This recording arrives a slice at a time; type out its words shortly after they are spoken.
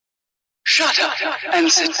Shut up and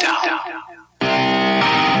sit down.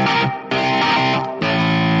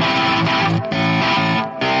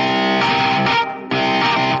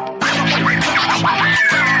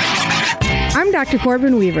 I'm Dr.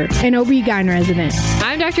 Corbin Weaver, an OB-GYN resident.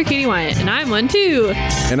 I'm Dr. Katie Wyatt, and I'm one too.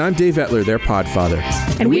 And I'm Dave Etler, their podfather.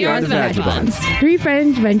 And we are the Vagabonds. Three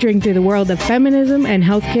friends venturing through the world of feminism and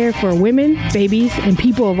healthcare for women, babies, and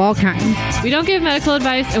people of all kinds. We don't give medical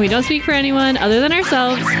advice, and we don't speak for anyone other than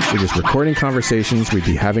ourselves. We're just recording conversations we'd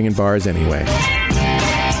be having in bars anyway.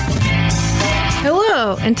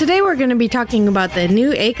 Hello, and today we're going to be talking about the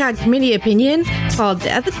new ACOG committee opinion called the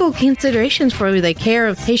Ethical Considerations for the Care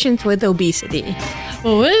of Patients with Obesity.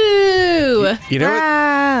 Woo! You know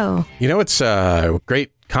Wow. what's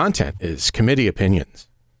great content is committee opinions.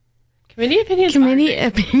 Committee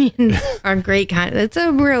opinions Are great kind. It's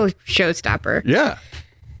a real showstopper. Yeah.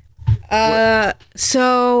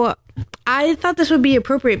 So I thought this would be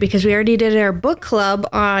appropriate because we already did our book club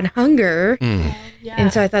on hunger.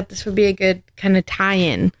 And so I thought this would be a good kind of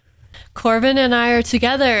tie-in. Corbin and I are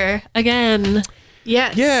together again.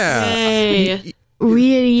 Yes. Yeah. Yay.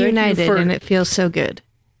 Reunited, and it feels so good.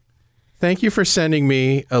 Thank you for sending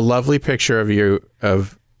me a lovely picture of you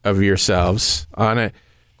of yourselves on it.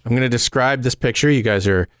 I'm going to describe this picture. You guys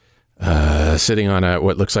are sitting on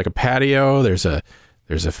what looks like a patio. There's a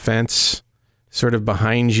fence sort of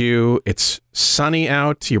behind you. It's sunny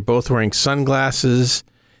out. You're both wearing sunglasses,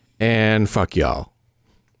 and fuck y'all.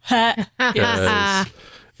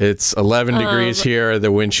 It's 11 degrees here.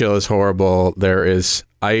 The wind chill is horrible. There is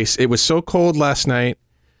ice. It was so cold last night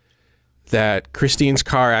that Christine's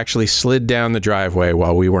car actually slid down the driveway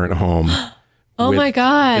while we weren't home. Oh my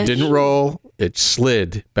gosh. It didn't roll. It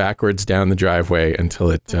slid backwards down the driveway until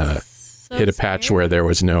it hit a patch where there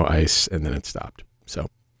was no ice, and then it stopped. So,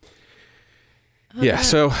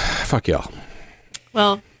 so fuck y'all.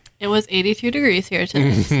 Well, it was 82 degrees here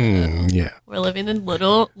today. So Yeah. we're living the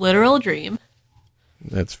literal dream.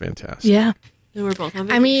 That's fantastic. Yeah. And we're both on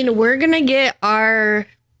vacation. I mean, we're going to get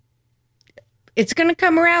it's going to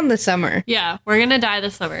come around this summer. Yeah, we're going to die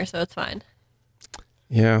this summer, so it's fine.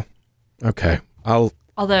 Yeah. Okay. I'll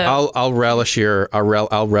relish your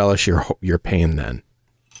pain then.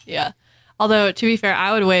 Yeah. Although, to be fair,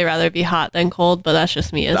 I would way rather be hot than cold, but that's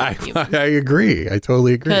just me as a human. I agree. I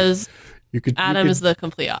totally agree. Because Adam is the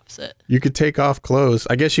complete opposite. You could take off clothes.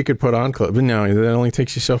 I guess you could put on clothes, but no, that only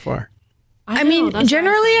takes you so far. I mean,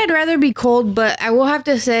 generally I'd rather be cold, but I will have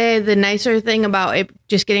to say the nicer thing about it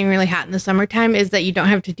just getting really hot in the summertime is that you don't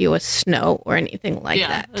have to deal with snow or anything like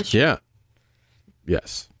that. That's true. Yeah.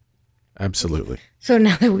 Yes. Absolutely. So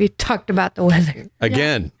now that we've talked about the weather.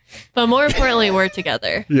 Again. But more importantly, we're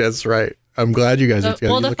together. Yes, right. I'm glad you guys are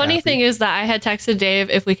together. Well, the funny thing is that I had texted Dave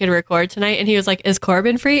if we could record tonight, and he was like, "Is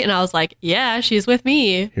Corbin free?" And I was like, "Yeah, she's with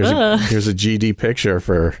me." Here's a GD picture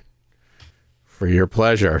for your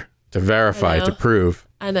pleasure to verify, to prove.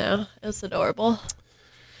 I know. It's adorable.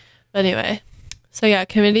 But anyway, so yeah,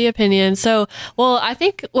 committee opinion. So, well, I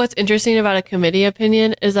think what's interesting about a committee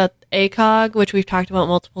opinion is that ACOG, which we've talked about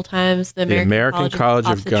multiple times, the American College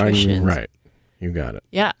of Obstetricians. Right. You got it.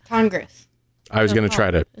 Yeah. Congress. I was going to try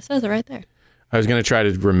to... It says it right there. I was going to try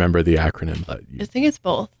to remember the acronym, but... I think it's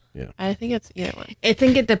both. Yeah. I think it's either one. I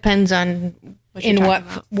think it depends on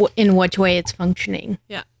in which way it's functioning.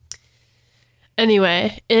 Yeah.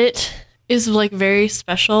 Anyway, it is like very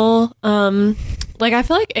special. Like I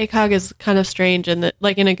feel like ACOG is kind of strange in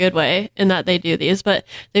a good way in that they do these, but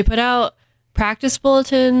they put out practice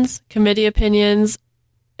bulletins, committee opinions,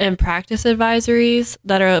 and practice advisories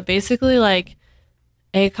that are basically like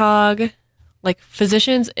ACOG, like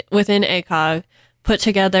physicians within ACOG put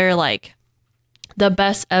together like the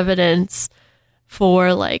best evidence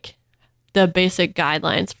for like the basic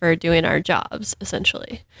guidelines for doing our jobs,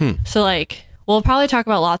 essentially. So like we'll probably talk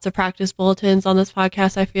about lots of practice bulletins on this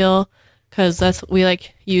podcast, I feel, because we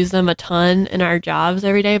like use them a ton in our jobs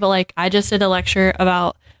every day. But like I just did a lecture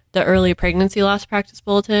about the early pregnancy loss practice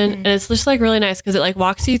bulletin, and it's just like really nice because it like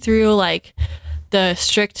walks you through like the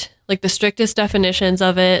strictest definitions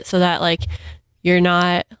of it, so that like you're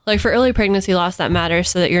not like for early pregnancy loss that matters,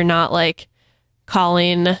 so that you're not like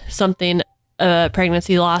calling something a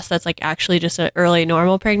pregnancy loss that's like actually just an early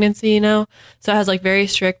normal pregnancy, you know? So it has like very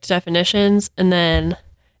strict definitions, and then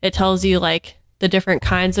it tells you like the different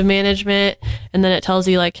kinds of management, and then it tells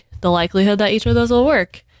you like the likelihood that each of those will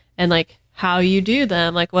work, and like how you do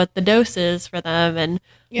them, like what the dose is for them, and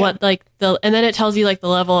what like and then it tells you like the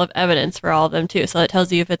level of evidence for all of them too. So it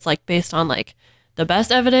tells you if it's like based on like the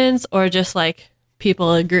best evidence or just like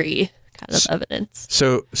people agree kind of evidence.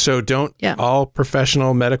 So don't all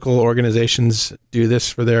professional medical organizations do this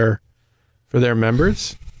for their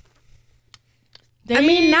members? I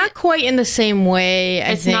mean, not quite in the same way.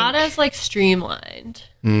 It's not as like streamlined.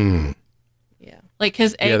 Mm. Yeah. Like,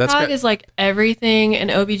 because ACOG is like everything, and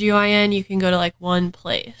OBGYN, you can go to like one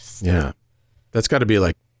place. Yeah. That's got to be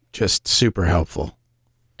like just super helpful.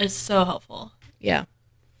 It's so helpful. Yeah.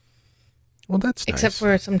 Well, that's nice. Except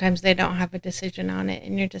for sometimes they don't have a decision on it,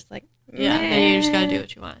 and you're just like, yeah, then you just got to do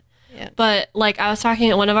what you want. Yeah. But like I was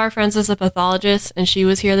talking, one of our friends is a pathologist, and she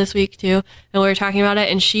was here this week too, and we were talking about it,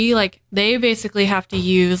 and she like, they basically have to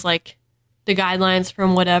use like the guidelines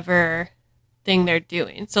from whatever thing they're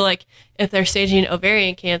doing. So like if they're staging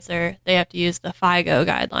ovarian cancer, they have to use the FIGO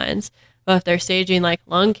guidelines. But if they're staging like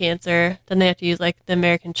lung cancer, then they have to use like the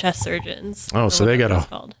American Chest Surgeons. Oh, so they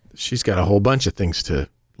she's got a whole bunch of things to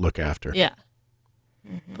look after. Yeah.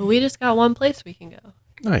 But we just got one place we can go.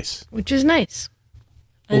 Nice. which is nice.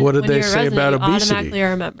 Well, what did When they you're a say about resident, you obesity? automatically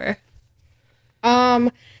are a member.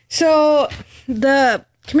 So the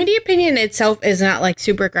committee opinion itself is not like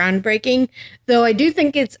super groundbreaking, though I do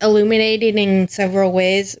think it's illuminating in several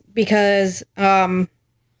ways because,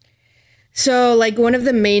 so like one of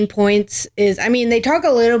the main points is, I mean, they talk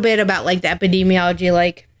a little bit about like the epidemiology,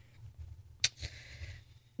 like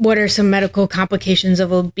what are some medical complications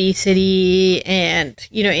of obesity and,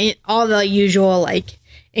 you know, all the usual like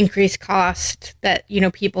increased cost that, you know,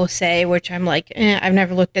 people say, which I'm like, I've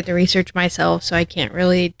never looked at the research myself, so I can't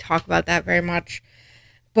really talk about that very much.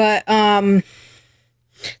 But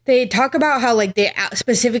they talk about how like they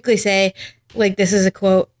specifically say, like, this is a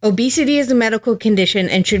quote, obesity is a medical condition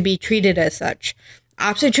and should be treated as such.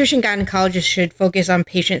 Obstetrician gynecologists should focus on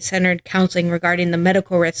patient-centered counseling regarding the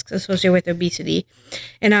medical risks associated with obesity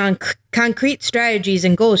and on concrete strategies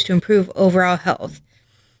and goals to improve overall health.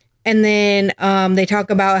 And then they talk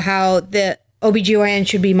about how the OBGYN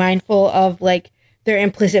should be mindful of like their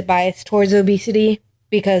implicit bias towards obesity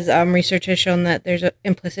because research has shown that there's an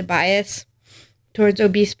implicit bias towards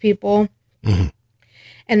obese people. Mm-hmm.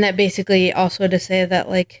 And that basically also to say that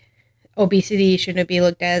like obesity shouldn't be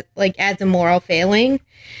looked at like as a moral failing.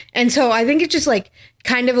 And so I think it's just like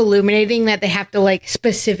kind of illuminating that they have to like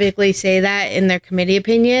specifically say that in their committee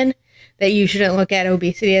opinion, that you shouldn't look at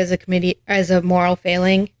obesity as a moral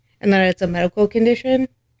failing and that it's a medical condition.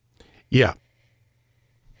 Yeah.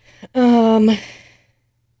 And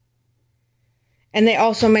they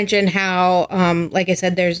also mention how, like I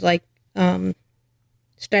said, there's like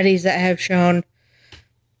studies that have shown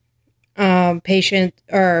patient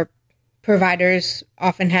or providers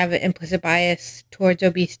often have an implicit bias towards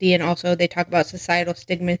obesity, and also they talk about societal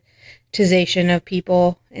stigmatization of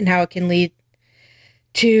people and how it can lead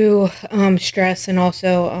to stress and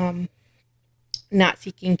also not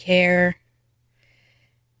seeking care.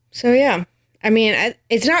 So yeah, I mean,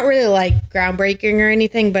 it's not really like groundbreaking or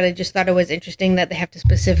anything, but I just thought it was interesting that they have to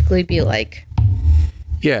specifically be like,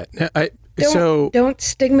 yeah, don't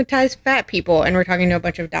stigmatize fat people, and we're talking to a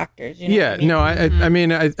bunch of doctors. You know yeah, what I mean?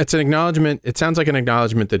 no, I mean, it's an acknowledgement. It sounds like an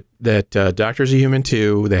acknowledgement that doctors are human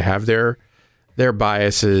too. They have their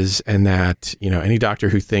biases, and that, you know, any doctor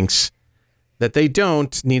who thinks that they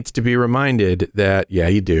don't needs to be reminded that, yeah,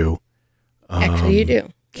 you do. Actually, you do.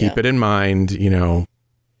 Keep it in mind. You know,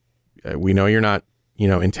 we know you're not, you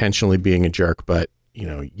know, intentionally being a jerk, but, you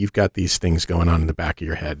know, you've got these things going on in the back of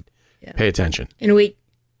your head. Yeah. Pay attention. And weight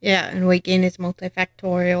gain is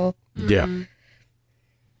multifactorial. Yeah.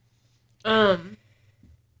 It's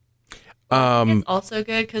also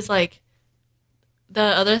good because like the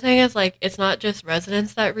other thing is like it's not just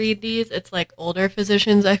residents that read these, it's like older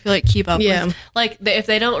physicians I feel like keep up with. Like if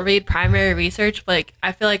they don't read primary research, like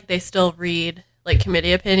I feel like they still read like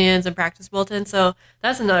committee opinions and practice bulletins. So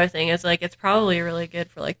that's another thing is like it's probably really good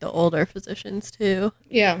for like the older physicians too.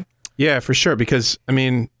 Yeah. Yeah, for sure. Because I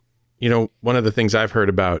mean, you know, one of the things I've heard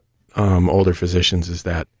about older physicians is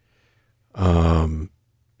that,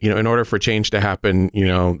 you know, in order for change to happen, you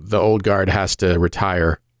know, the old guard has to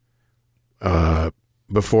retire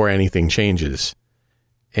before anything changes.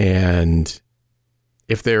 And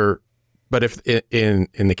if in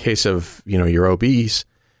the case of, you know, your OBs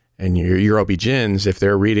and your OB-GYNs, if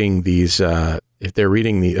they're reading these,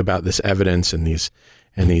 about this evidence and these,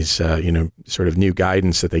 you know, sort of new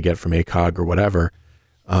guidance that they get from ACOG or whatever,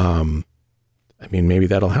 I mean, maybe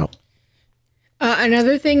that'll help.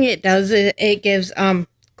 Another thing it does is it gives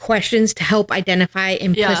questions to help identify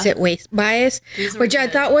implicit waste bias, which I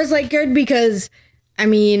thought was like good because, I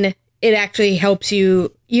mean, it actually helps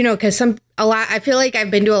you, you know, because I feel like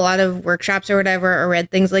I've been to a lot of workshops or whatever or read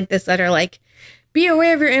things like this that are like, be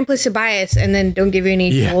aware of your implicit bias, and then don't give you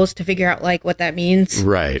any tools to figure out like what that means.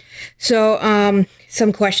 Right. So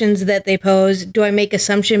some questions that they pose: do I make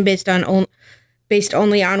assumption based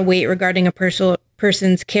only on weight regarding a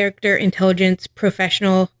person's character, intelligence,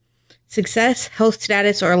 professional success, health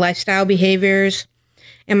status, or lifestyle behaviors?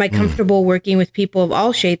 Am I comfortable working with people of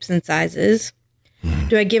all shapes and sizes?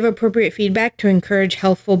 Do I give appropriate feedback to encourage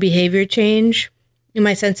healthful behavior change? Am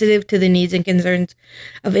I sensitive to the needs and concerns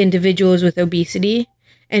of individuals with obesity?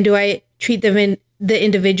 And do I treat the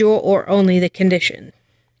individual or only the condition?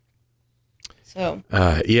 So,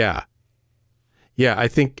 yeah. I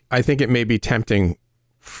think it may be tempting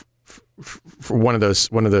for one of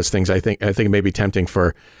those things. I think it may be tempting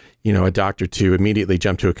for, a doctor to immediately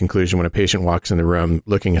jump to a conclusion when a patient walks in the room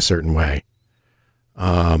looking a certain way,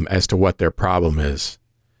 as to what their problem is.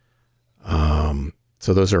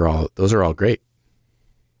 So those are all great.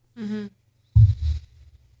 Mm-hmm.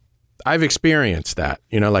 I've experienced that,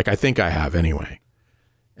 I think I have anyway.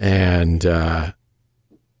 And,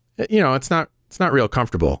 it's not real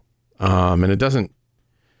comfortable. And it doesn't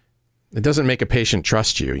make a patient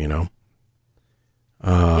trust you,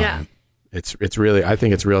 Yeah. It's really, I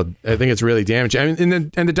think it's really damaging. I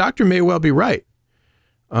mean, and the doctor may well be right.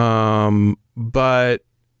 But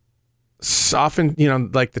often,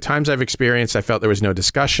 like the times I've experienced, I felt there was no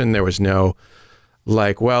discussion. There was no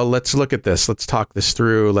well, let's look at this. Let's talk this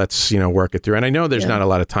through. Let's, work it through. And I know there's not a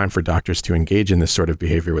lot of time for doctors to engage in this sort of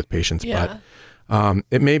behavior with patients, but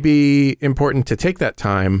it may be important to take that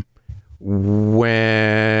time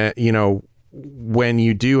when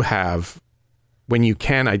you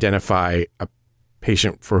can identify a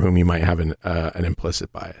patient for whom you might have an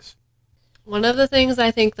implicit bias. One of the things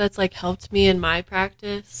I think that's helped me in my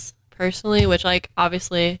practice personally, which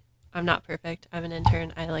obviously I'm not perfect. I'm an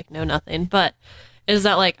intern. I know nothing, but is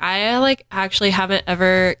that I actually haven't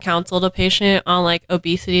ever counseled a patient on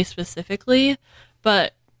obesity specifically,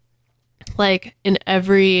 but in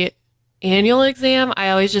every annual exam,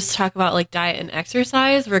 I always just talk about diet and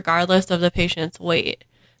exercise regardless of the patient's weight,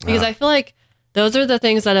 because I feel those are the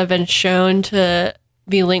things that have been shown to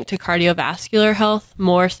be linked to cardiovascular health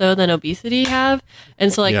more so than obesity have.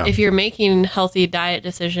 And so if you're making healthy diet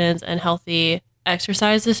decisions and healthy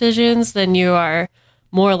exercise decisions, then you are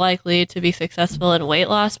more likely to be successful in weight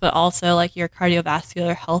loss, but also your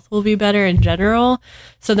cardiovascular health will be better in general.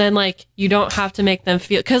 So then you don't have to make them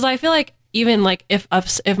feel, because I feel even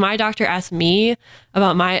if my doctor asked me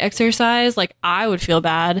about my exercise, I would feel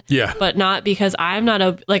bad. Yeah. But not because I'm not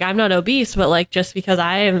I'm not obese, but just because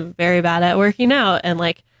I am very bad at working out, and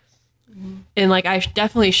I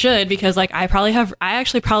definitely should, because I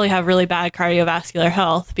actually probably have really bad cardiovascular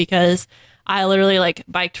health, because I literally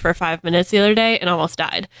biked for 5 minutes the other day and almost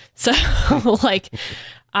died. So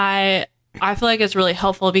I feel it's really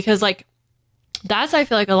helpful, because that's, I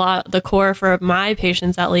feel a lot the core for my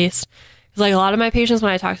patients, at least. Because a lot of my patients,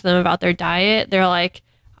 when I talk to them about their diet, they're I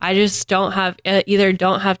just don't have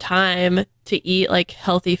time to eat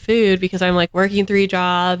healthy food, because I'm working 3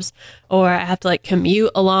 jobs, or I have to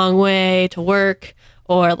commute a long way to work,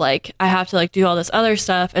 or I have to do all this other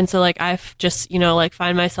stuff. And so I've just,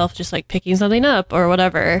 find myself just picking something up or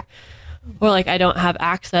whatever, or I don't have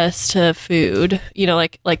access to food,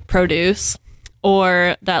 like produce,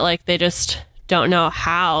 or that they just don't know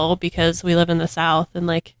how, because we live in the South and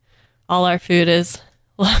all our food has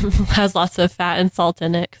lots of fat and salt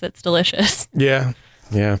in it because it's delicious. Yeah.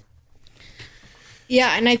 And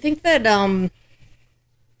I think that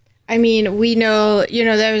we know,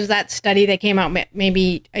 there was that study that came out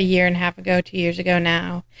maybe a year and a half ago, 2 years ago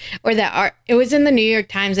now, or it was in the New York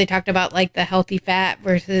Times. They talked about the healthy fat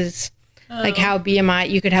versus how BMI,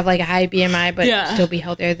 you could have a high BMI, but still be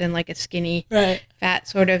healthier than a skinny fat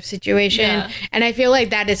sort of situation. Yeah. And I feel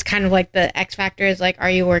that is kind of the X factor is are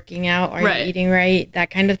you working out? Are you eating right?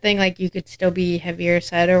 That kind of thing. You could still be heavier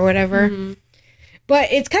set or whatever. Mm-hmm.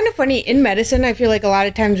 But it's kind of funny in medicine. I feel a lot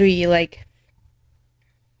of times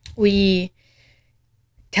we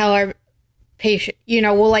tell our patient,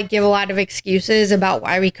 we'll give a lot of excuses about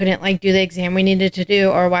why we couldn't do the exam we needed to do,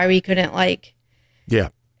 or why we couldn't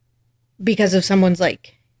because of someone's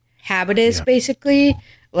habitus, basically.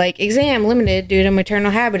 Exam limited due to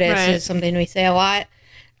maternal habitus is something we say a lot,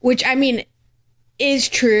 which is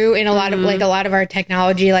true in a lot of a lot of our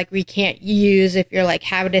technology. We can't use if your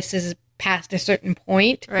habitus is past a certain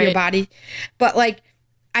point, your body, but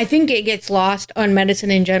I think it gets lost on medicine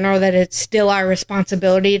in general that it's still our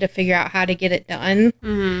responsibility to figure out how to get it done.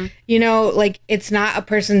 Mm-hmm. It's not a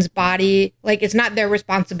person's body. It's not their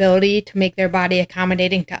responsibility to make their body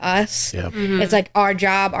accommodating to us. Yep. Mm-hmm. It's our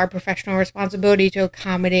job, our professional responsibility to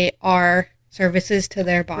accommodate our services to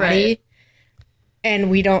their body. Right. And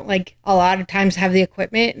we don't a lot of times have the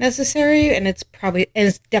equipment necessary. And it's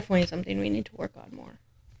definitely something we need to work on more.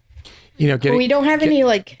 We don't have any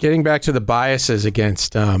getting back to the biases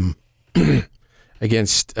against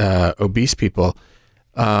against obese people.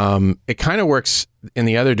 It kind of works in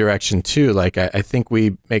the other direction too. Like I think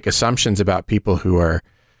we make assumptions about people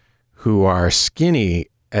who are skinny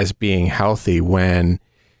as being healthy when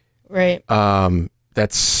Right.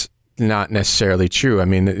 that's not necessarily true. I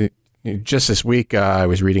mean, just this week I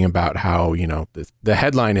was reading about how, the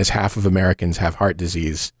headline is half of Americans have heart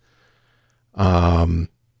disease.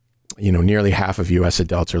 Nearly half of U.S.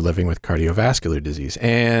 adults are living with cardiovascular disease,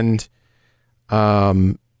 and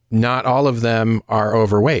not all of them are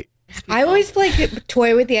overweight. I always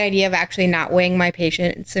toy with the idea of actually not weighing my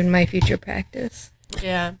patients in my future practice.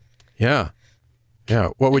 Yeah. Yeah.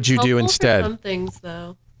 What would you do instead? For some things,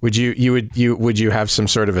 though. Would you have some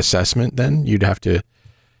sort of assessment then? You'd have to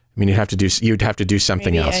do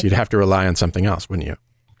something else. You'd have to rely on something else, wouldn't you?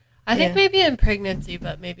 I think maybe in pregnancy,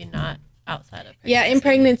 but maybe not outside of pregnancy. Yeah, in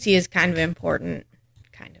pregnancy is kind of important.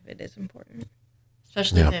 It is important.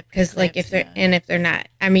 Especially because if they're not,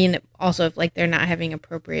 I mean, also if they're not having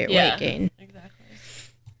appropriate weight gain. Exactly.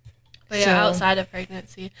 But outside of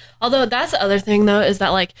pregnancy. Although that's the other thing though, is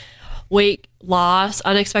that weight loss,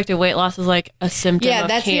 unexpected weight loss is a symptom of cancer. Yeah,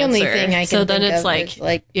 that's the only thing I can So then think it's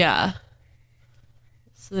of yeah.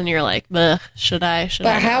 So then you're should I?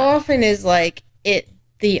 But how often is it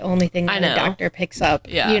the only thing that a doctor picks up?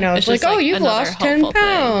 Yeah. It's you've lost 10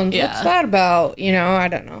 pounds. Yeah. What's that about? I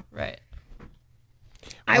don't know. Right.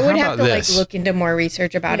 I would have to look into more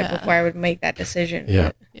research about it before I would make that decision.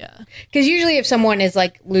 Yeah. Because usually if someone is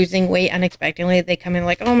losing weight unexpectedly, they come in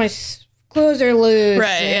oh, my clothes are loose.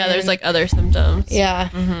 Right. Yeah. There's other symptoms. Yeah.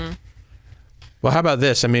 Mm-hmm. Well, how about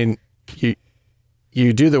this? I mean,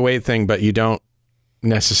 you do the weight thing, but you don't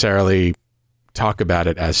necessarily talk about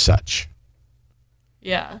it as such.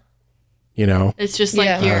 Yeah. It's just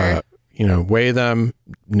you're weigh them,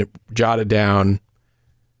 jot it down.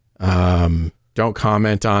 Don't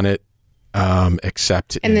comment on it,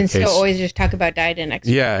 except and then still always just talk about diet and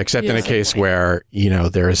exercise. Yeah, except in a case where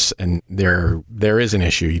there is an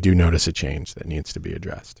issue. You do notice a change that needs to be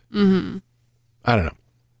addressed. Mm-hmm. I don't know,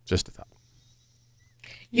 just a thought.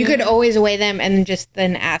 You could always weigh them and just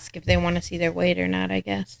then ask if they want to see their weight or not, I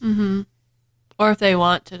guess. Mm-hmm. Or if they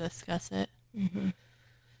want to discuss it. Mm-hmm.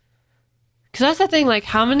 Because that's the thing,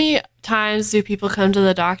 how many times do people come to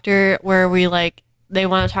the doctor where we they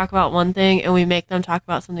want to talk about one thing and we make them talk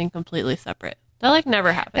about something completely separate? That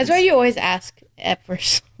never happens. That's why you always ask at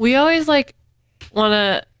first. We always I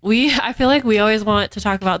feel like we always want to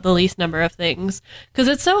talk about the least number of things because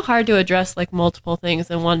it's so hard to address multiple things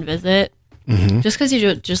in one visit. Mm-hmm. Just because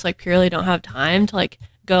you just purely don't have time to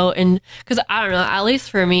go and because I don't know, at least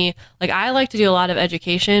for me, I like to do a lot of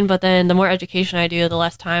education, but then the more education I do, the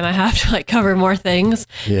less time I have to cover more things.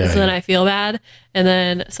 Yeah, so then I feel bad, and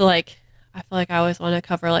then so I feel I always want to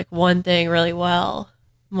cover one thing really well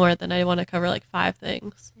more than I want to cover 5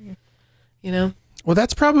 things. Well,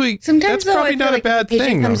 that's probably sometimes that's probably not a bad thing.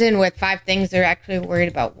 Patient comes in with 5 things; they're actually worried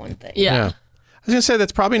about one thing. Yeah. I was gonna say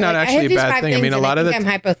that's probably not actually a bad thing. I mean, a lot of I'm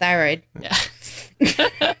hypothyroid. Yeah.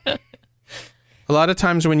 A lot of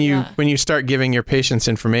times when you start giving your patients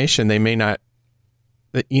information, they may not,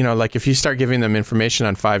 if you start giving them information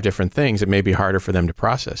on 5 different things, it may be harder for them to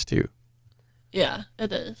process too. Yeah,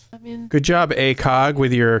 it is. I mean, good job, ACOG,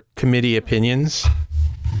 with your committee opinions.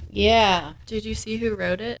 Yeah. Did you see who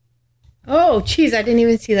wrote it? Oh, geez, I didn't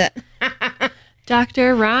even see that.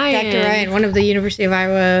 Dr. Ryan. Dr. Ryan, one of the University of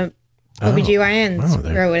Iowa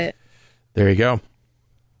OBGYNs wrote it. There you go.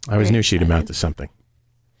 I always knew she'd amount to something.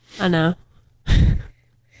 I know.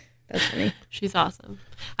 That's funny. She's awesome.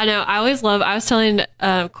 I know. I was telling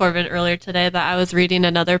Corbin earlier today that I was reading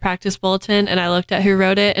another practice bulletin and I looked at who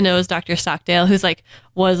wrote it and it was Dr. Stockdale, who's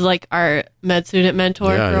was our med student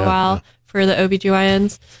mentor for a while for the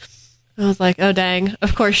OBGYNs. I was like, oh dang,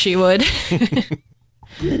 of course she would.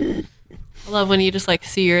 I love when you just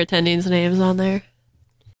see your attendings' names on there.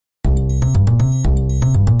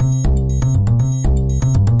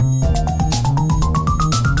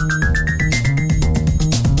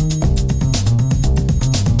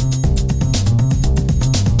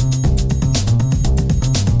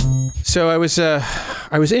 So I was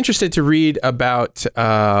interested to read about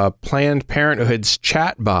Planned Parenthood's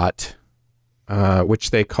chatbot,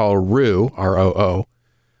 which they call ROO, R-O-O.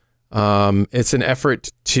 It's an effort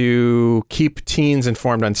to keep teens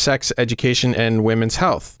informed on sex, education, and women's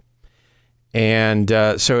health. And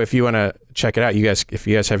so if you want to check it out, if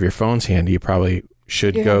you guys have your phones handy, you probably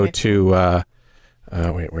should go to,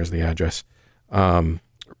 wait, where's the address? I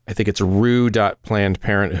think it's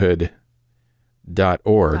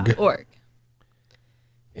roo.plannedparenthood.org.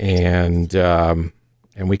 And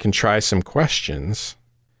we can try some questions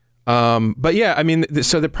But yeah, I mean,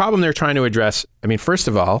 so the problem they're trying to address, I mean, first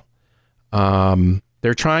of all,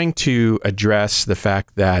 they're trying to address the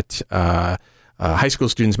fact that high school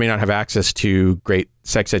students may not have access to great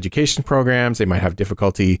sex education programs. They might have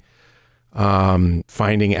difficulty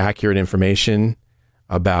finding accurate information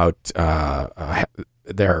about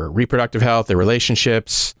their reproductive health, their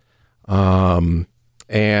relationships. And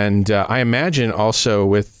I imagine also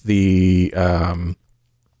with the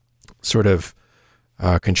sort of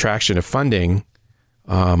contraction of funding,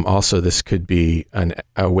 also this could be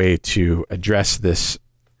a way to address this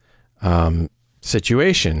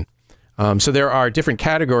situation. So there are different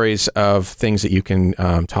categories of things that you can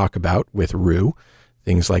talk about with RU,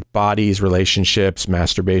 things like bodies, relationships,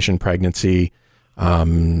 masturbation, pregnancy,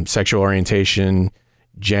 sexual orientation,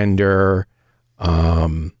 gender,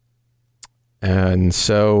 and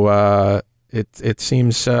so it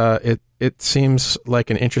seems like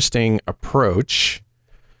an interesting approach.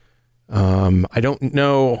 I don't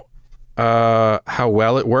know how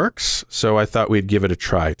well it works, so I thought we'd give it a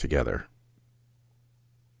try together.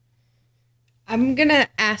 I'm gonna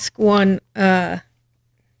ask one that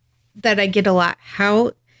I get a lot.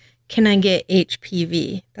 How can I get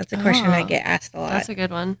HPV? That's a question I get asked a lot. That's a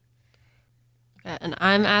good one. Okay, and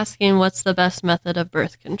I'm asking, what's the best method of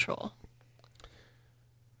birth control?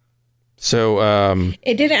 So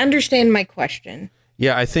it didn't understand my question.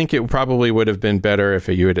 yeah, I think it probably would have been better if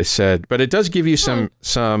you had said, but it does give you some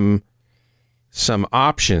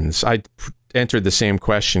options. I entered the same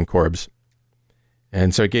question, Corbs.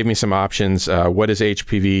 And so it gave me some options. What is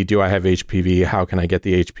HPV? Do I have HPV? How can I get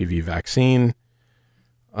the HPV vaccine?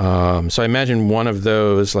 So I imagine one of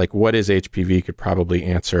those, like what is HPV, could probably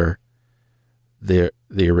answer the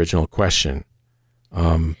original question.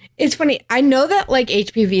 It's funny. I know that like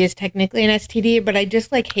HPV is technically an STD, but I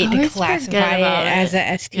just like hate to always classify forget it about as it. a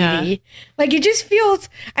STD. Yeah. Like it just feels,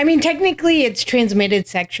 I mean, technically it's transmitted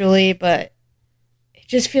sexually, but it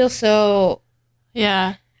just feels so.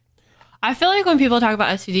 Yeah. I feel like when people talk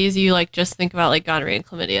about STDs, you like just think about like gonorrhea and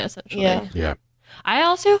chlamydia, essentially. Yeah. Yeah. I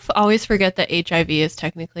also always forget that HIV is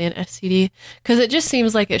technically an STD because it just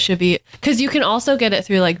seems like it should be, because you can also get it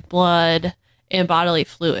through like blood and bodily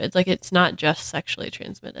fluids. Like it's not just sexually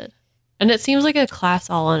transmitted. And it seems like a class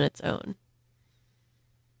all on its own.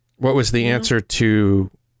 What was the answer to,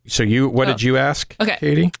 so what did you ask, Okay.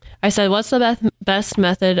 Katie? I said, what's the best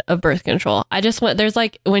method of birth control? I just went, there's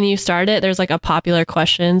like, when you start it, there's like a popular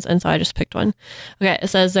questions. And so I just picked one. Okay. It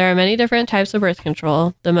says there are many different types of birth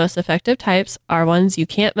control. The most effective types are ones you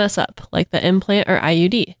can't mess up, like the implant or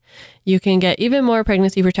IUD. You can get even more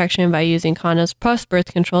pregnancy protection by using condoms plus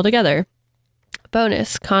birth control together.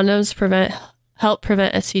 Bonus, condoms help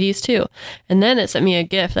prevent STDs too. And then it sent me a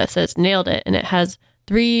GIF that says nailed it. And it has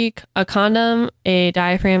a condom, a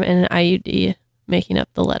diaphragm, and an IUD making up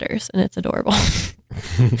the letters. And it's adorable.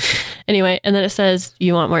 Anyway, and then it says,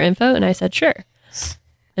 you want more info? And I said, sure.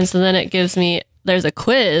 And so then it gives me, there's a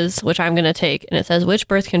quiz, which I'm going to take. And it says, which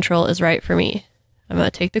birth control is right for me? I'm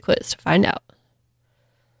going to take the quiz to find out.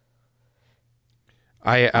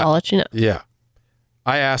 I'll let you know. Yeah.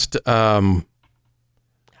 I asked, How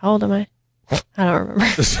old am I? I don't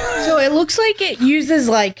remember. So it looks like it uses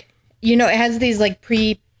like, it has these like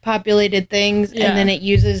pre-populated things, Yeah. and then it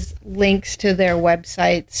uses links to their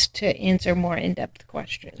websites to answer more in-depth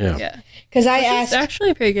questions. Yeah. Because I It's asked,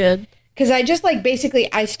 actually pretty good. because I just like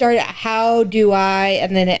basically I started how do I,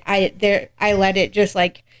 and then I let it just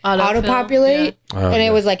like auto-populate, Oh, and yeah.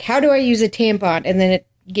 it was like how do I use a tampon, and then it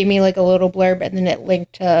gave me like a little blurb, and then it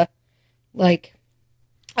linked to like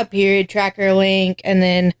a period tracker link, and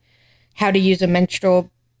then how to use a menstrual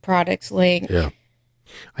products link. Yeah.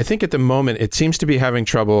 I think at the moment it seems to be having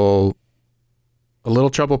a little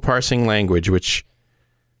trouble parsing language, which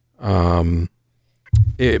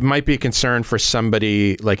it might be a concern for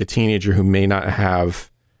somebody like a teenager who may not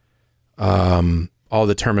have all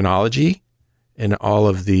the terminology and all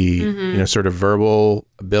of the sort of verbal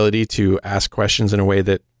ability to ask questions in a way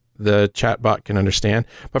that the chatbot can understand.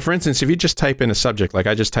 But for instance, if you just type in a subject, like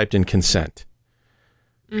I just typed in consent,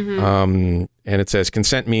 and it says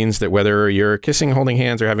consent means that whether you're kissing, holding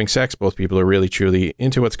hands, or having sex, both people are really truly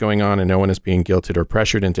into what's going on and no one is being guilted or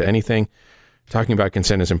pressured into anything. Talking about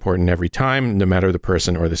consent is important every time, no matter the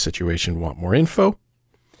person or the situation. Want more info?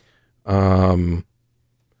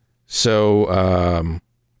 So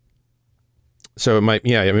it might,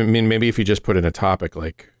 yeah, I mean, maybe if you just put in a topic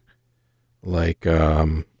like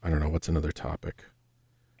I don't know, what's another topic?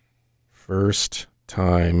 First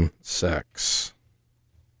time sex.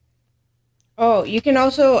 Oh, you can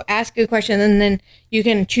also ask a question, and then you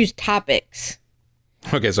can choose topics.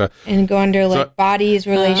 Okay, so and go under like bodies,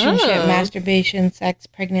 relationship, Oh. masturbation, sex,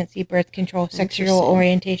 pregnancy, birth control, sexual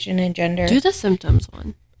orientation, and gender. Do the symptoms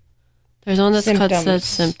one. There's one that's called Symptoms. says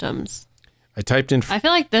symptoms. I typed in. I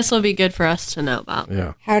feel like this will be good for us to know about.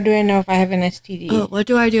 Yeah. How do I know if I have an STD? Oh, what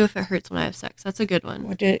do I do if it hurts when I have sex? That's a good one.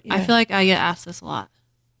 I yeah. feel like I get asked this a lot.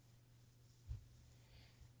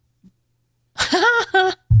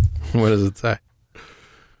 What does it say?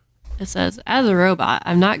 It says, as a robot,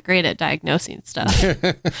 I'm not great at diagnosing stuff,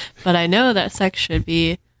 but I know that sex should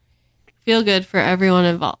feel good for everyone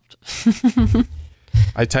involved.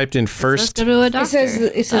 I typed in Let's first. go to a doctor.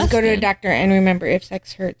 it says That's go to a good. doctor and remember if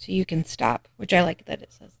sex hurts, you can stop, which I like that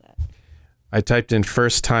it says that. I typed in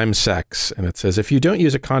first time sex, and it says if you don't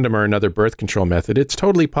use a condom or another birth control method, it's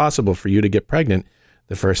totally possible for you to get pregnant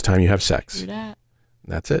the first time you have sex. Do that.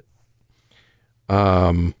 That's it.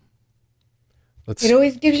 Let's. It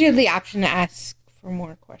always gives you the option to ask for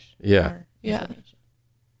more questions. Yeah. more Yeah. information.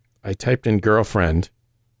 I typed in girlfriend,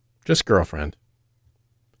 just girlfriend,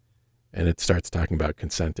 and it starts talking about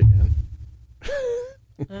consent again.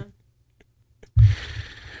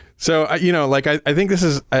 So like I think this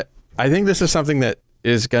is I think this is something that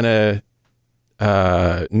is gonna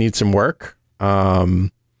need some work. I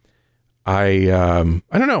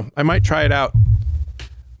don't know. I might try it out.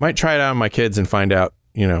 Might try it out on my kids and find out.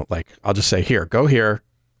 Like I'll just say, here, go here,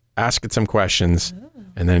 ask it some questions,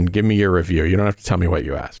 and then give me your review. You don't have to tell me what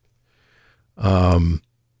you asked.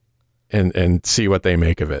 And see what they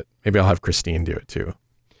make of it. Maybe I'll have Christine do it too.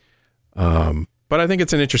 But I think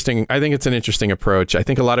it's an interesting approach. I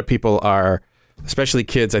think a lot of people are, especially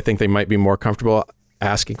kids, I think they might be more comfortable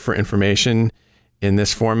asking for information in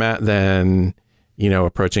this format than,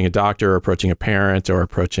 approaching a doctor or approaching a parent or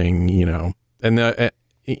approaching,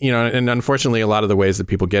 and unfortunately a lot of the ways that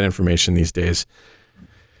people get information these days,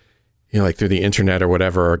 like through the internet or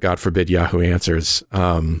whatever, or God forbid Yahoo Answers,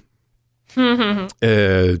 they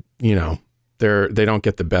don't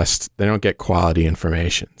get the best, they don't get quality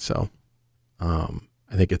information. So, I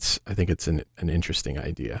think it's an interesting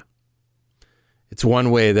idea. It's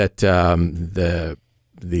one way that,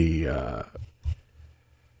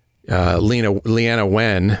 Leanna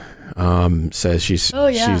Wen, says she's,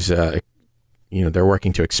 they're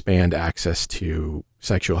working to expand access to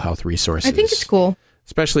sexual health resources. I think it's cool.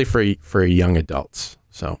 Especially for young adults.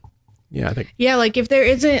 So, yeah, I think. Yeah, like if there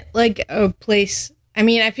isn't like a place, I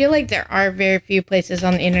mean, I feel like there are very few places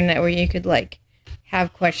on the internet where you could like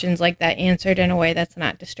have questions like that answered in a way that's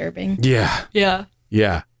not disturbing. Yeah. Yeah.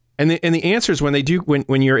 Yeah. And the answers when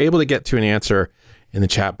you're able to get to an answer in the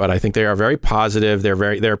chat, but I think they are very positive.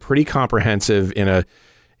 They're pretty comprehensive in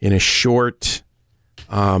a short,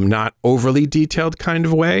 not overly detailed kind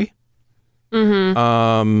of way.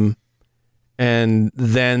 Mm-hmm. And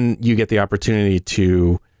then you get the opportunity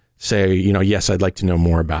to say, yes, I'd like to know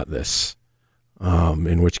more about this.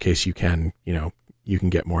 In which case you can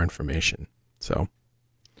get more information. So.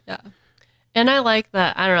 Yeah. And I like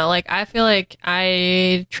that. I don't know. Like, I feel like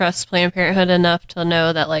I trust Planned Parenthood enough to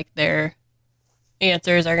know that like their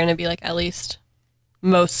answers are going to be like at least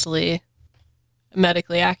mostly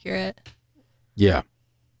medically accurate. Yeah.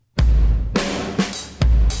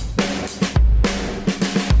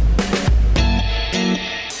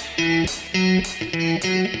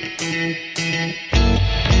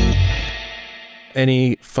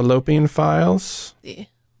 Any fallopian files?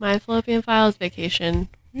 My fallopian file is vacation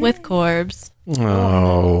with Corbs.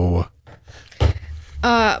 Oh.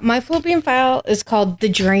 My fallopian file is called The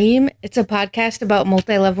Dream. It's a podcast about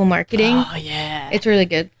multi-level marketing. Oh, yeah. It's really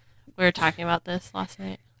good. We were talking about this last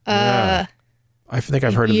night. Yeah. I think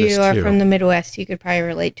I've heard of this You are too. from the Midwest. You could probably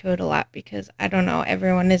relate to it a lot because I don't know.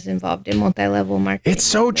 Everyone is involved in multi-level marketing. It's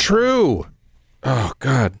so true. Oh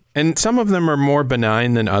God. And some of them are more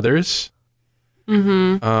benign than others.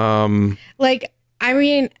 Mm-hmm. Like, I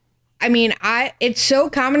mean, it's so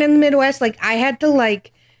common in the Midwest. Like, I had to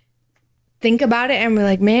like think about it and be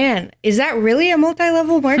like, man, is that really a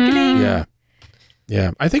multi-level marketing? Yeah.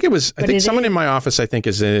 Yeah. I think But it someone is. in my office, I think,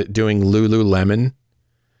 is doing Lululemon.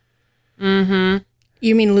 Mm-hmm.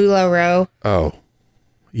 You mean LuLaRoe? Oh.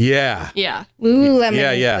 Yeah. Yeah. Lululemon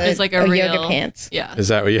Yeah, yeah. is It's like a real yoga pants. Yeah. Is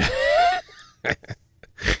that what you?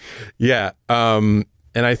 Yeah.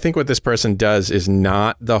 And I think what this person does is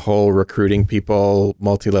not the whole recruiting people,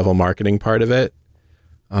 multi-level marketing part of it.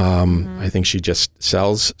 I think she just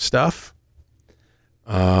sells stuff.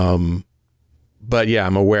 But yeah,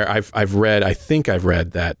 I'm aware. I've read. I think I've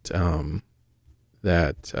read that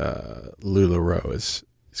LuLaRoe is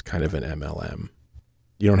kind of an MLM.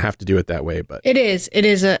 You don't have to do it that way, but It is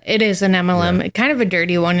an MLM. Kind of a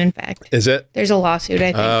dirty one, in fact. is it? There's a lawsuit,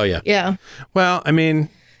 I think. Oh yeah. Yeah. Well, I mean,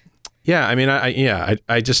 Yeah, I mean,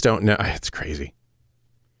 I just don't know. It's crazy.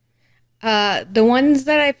 The ones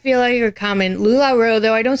that I feel like are common, LuLaRoe,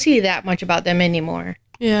 though I don't see that much about them anymore.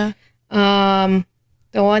 Yeah.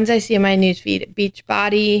 The ones I see in my newsfeed,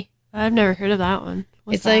 Beachbody. I've never heard of that one.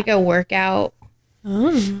 It's like a workout.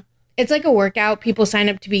 Oh. It's like a workout. People sign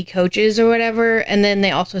up to be coaches or whatever, and then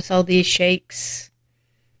they also sell these shakes.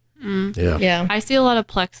 Yeah. I see a lot of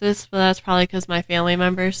Plexus, but that's probably because my family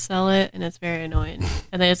members sell it, and it's very annoying.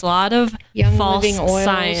 And there's a lot of Young false Living Oils.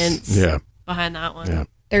 science behind that one. Yeah.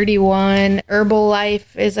 31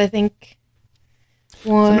 Herbalife is, I think,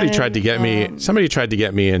 one. Somebody tried to get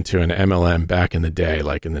me into an MLM back in the day,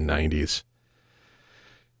 like in the 90s.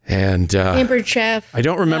 And Pampered Chef. I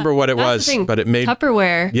don't remember what it That's was, the thing. but it made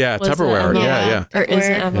Tupperware. Yeah, was Tupperware. the MLM. Yeah. Or is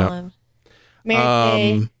it Tupperware. MLM? Mary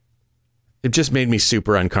Kay. It just made me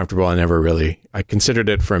super uncomfortable. I considered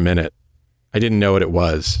it for a minute. I didn't know what it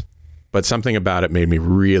was, but something about it made me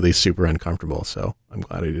really super uncomfortable. So I'm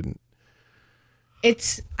glad I didn't.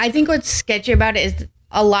 I think what's sketchy about it is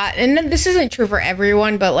a lot, and this isn't true for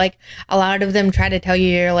everyone, but like a lot of them try to tell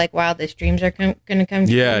you you're like, wow, these dreams are going to come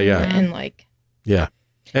true. Yeah. And like, Yeah.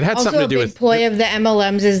 It had also something to do a big with ploy of the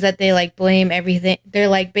MLMs is that they like blame everything. They're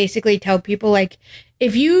like basically tell people like,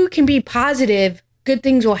 if you can be positive, good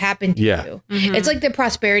things will happen to you. Mm-hmm. It's like the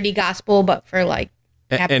prosperity gospel, but for like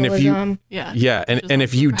capitalism. and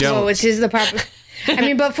if you don't, So it's just the proper. I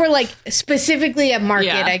mean, but for like specifically a market,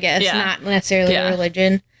 Yeah, I guess, yeah. not necessarily a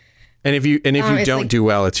religion. and if you it's don't like- do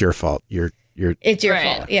well, it's your fault. It's your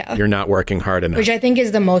Right. fault. Yeah. You're not working hard enough. Which I think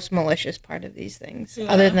is the most malicious part of these things,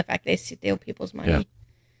 other than the fact they steal people's money. Yeah.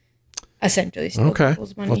 Essentially steal Okay,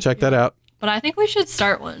 people's money. we'll check that out. But I think we should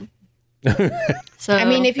start one. So I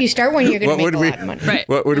mean, if you start one, you're going What to make would a Oh, we- lot of money. right.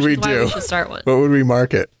 What would which we is why do? We should start one. What would we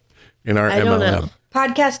market in our I don't MLM? know.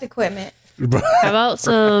 Podcast equipment. How about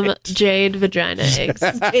some jade vagina eggs?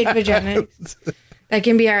 Jade vagina. That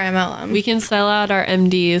can be our MLM. We can sell out our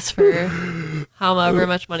MDs for however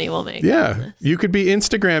much money we'll make. Yeah, you could be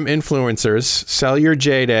Instagram influencers, sell your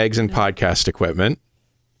jade eggs and podcast equipment.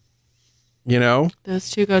 You know, Those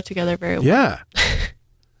two go together very well. yeah.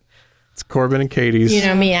 It's Corbin and Katie's You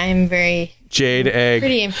know me, I'm very jade egg.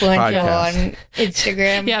 pretty influential podcast. on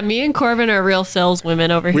Instagram. Yeah, me and Corbin are real saleswomen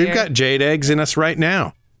over here. We've got jade eggs in us right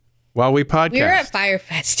now while we podcast. We were at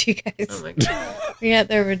Firefest, you guys. Oh my God. We had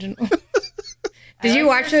the original. Did you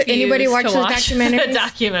watch it? Anybody watch those documentaries? The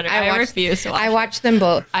documentary. I refuse to watch I it. watched them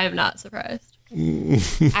both. I am not surprised.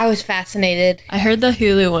 I was fascinated. I heard the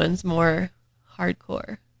Hulu one's more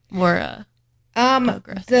hardcore, more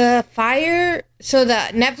aggressive. The the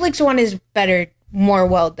Netflix one is better, more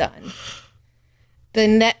well done.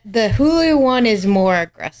 The Hulu one is more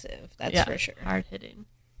aggressive. That's for sure. Hard hitting.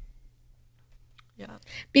 Yeah.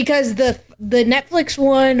 Because the Netflix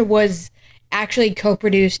one was actually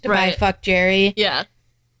co-produced by Right. Fuck Jerry, Yeah.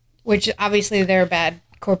 which obviously they're a bad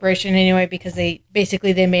corporation anyway because they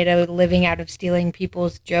made a living out of stealing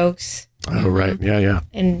people's jokes Oh, right. Yeah.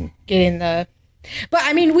 and getting the. But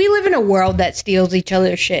I mean, we live in a world that steals each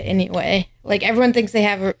other's shit anyway. Like everyone thinks they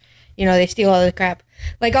have, they steal all the crap.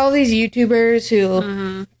 Like all these YouTubers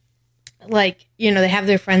who, like, they have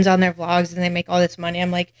their friends on their vlogs and they make all this money.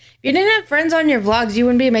 I'm like, if you didn't have friends on your vlogs, you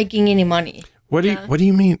wouldn't be making any money. What do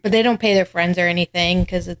you mean? But they don't pay their friends or anything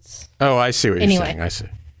because it's. Oh, I see what you're Anyway. saying. I see.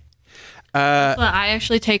 But I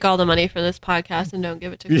actually take all the money from this podcast and don't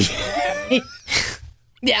give it to people.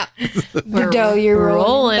 Yeah. The dough you're rolling.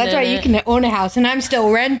 rolling That's in right. You it. can own a house and I'm still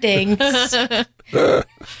renting. Yep.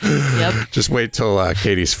 Just wait till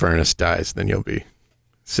Katie's furnace dies, then you'll be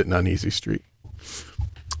sitting on Easy Street.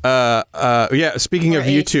 Yeah. Speaking of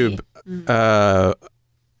AC. YouTube,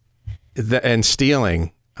 and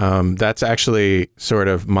stealing, that's actually sort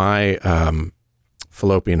of my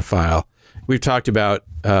fallopian file. We've talked about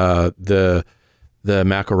the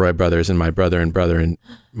McElroy brothers and my brother and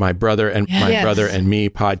my brother and me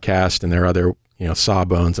podcast and their other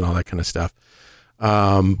Sawbones and all that kind of stuff.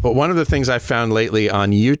 But one of the things I found lately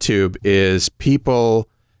on YouTube is people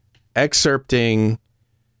excerpting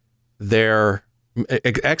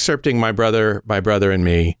my brother and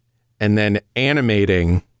me, and then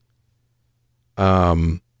animating,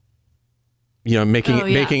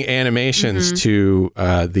 making animations to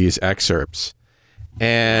these excerpts,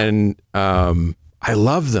 and I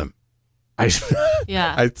love them.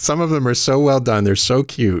 Yeah. Some of them are so well done. They're so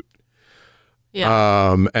cute.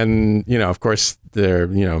 Yeah. And of course they're,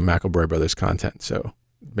 McElroy brothers content. So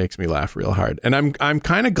it makes me laugh real hard. And I'm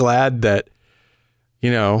kind of glad that,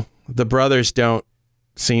 the brothers don't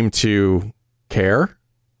seem to care,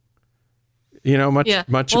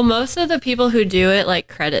 much. Well, most of the people who do it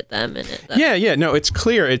credit them in it. Though. Yeah. No, it's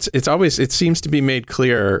clear. It seems to be made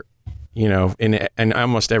clear you know, in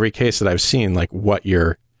almost every case that I've seen, like what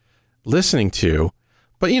you're listening to.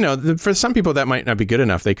 But, you know, for some people that might not be good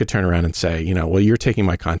enough. They could turn around and say, you know, well, you're taking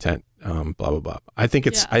my content, blah, blah, blah. I think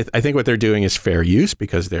I think what they're doing is fair use,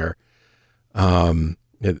 because they're,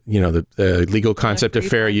 you know, the legal concept of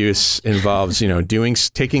fair use involves, you know,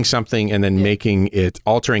 taking something and then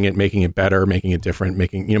altering it, making it better, making it different,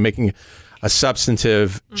 making a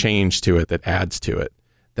substantive change to it that adds to it.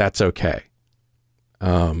 That's okay.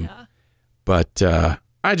 But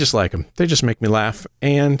I just like them. They just make me laugh,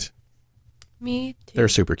 and me too. They're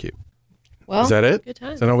super cute. Well, is that it? Good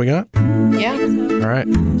time. Is that all we got? Yeah. All right.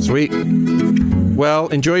 Sweet. Well,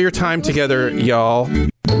 enjoy your time together, y'all.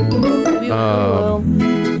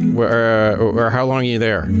 Where how long are you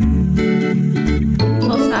there?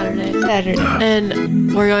 Till Saturday.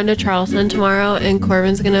 And we're going to Charleston tomorrow, and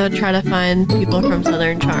Corbin's going to try to find people from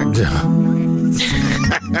Southern Charm.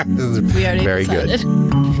 We already Very decided. good.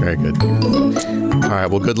 Very good. All right.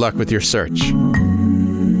 Well, good luck with your search.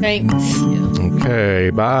 Thanks. Okay.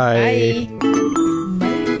 Bye. Bye.